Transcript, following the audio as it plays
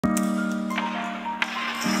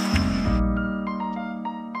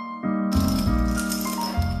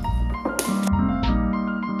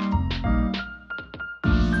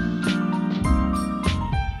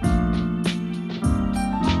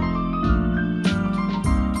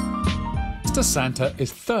Mr. Santa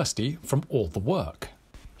is thirsty from all the work.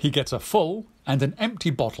 He gets a full and an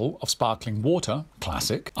empty bottle of sparkling water,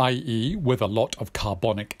 classic, i.e. with a lot of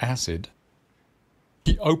carbonic acid.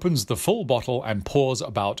 He opens the full bottle and pours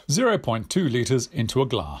about 0.2 litres into a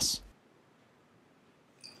glass.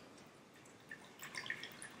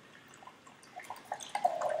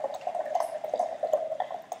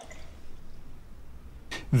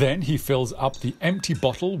 Then he fills up the empty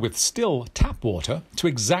bottle with still tap water to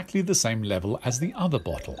exactly the same level as the other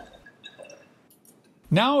bottle.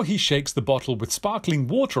 Now he shakes the bottle with sparkling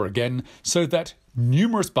water again so that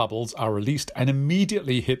numerous bubbles are released and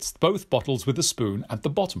immediately hits both bottles with a spoon at the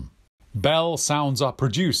bottom. Bell sounds are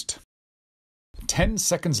produced. 10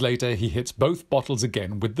 seconds later he hits both bottles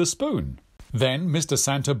again with the spoon. Then Mr.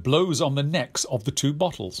 Santa blows on the necks of the two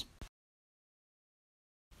bottles.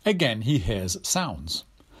 Again he hears sounds.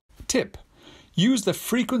 Tip: use the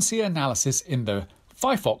frequency analysis in the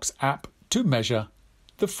LEIFIPhsik app to measure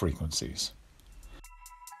the frequencies.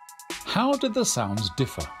 How did the sounds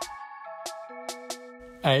differ?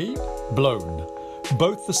 A. Blown.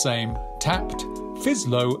 Both the same, tapped, fizz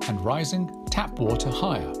low and rising, tap water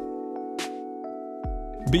higher.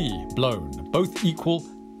 B. Blown. Both equal,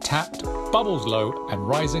 tapped, bubbles low and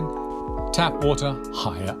rising, tap water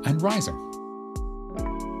higher and rising.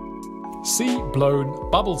 C.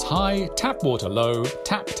 Blown. Bubbles high, tap water low,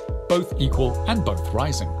 tapped, both equal and both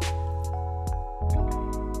rising.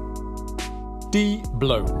 D.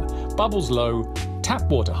 Blown. Bubbles low, tap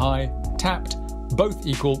water high, tapped, both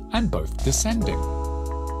equal and both descending.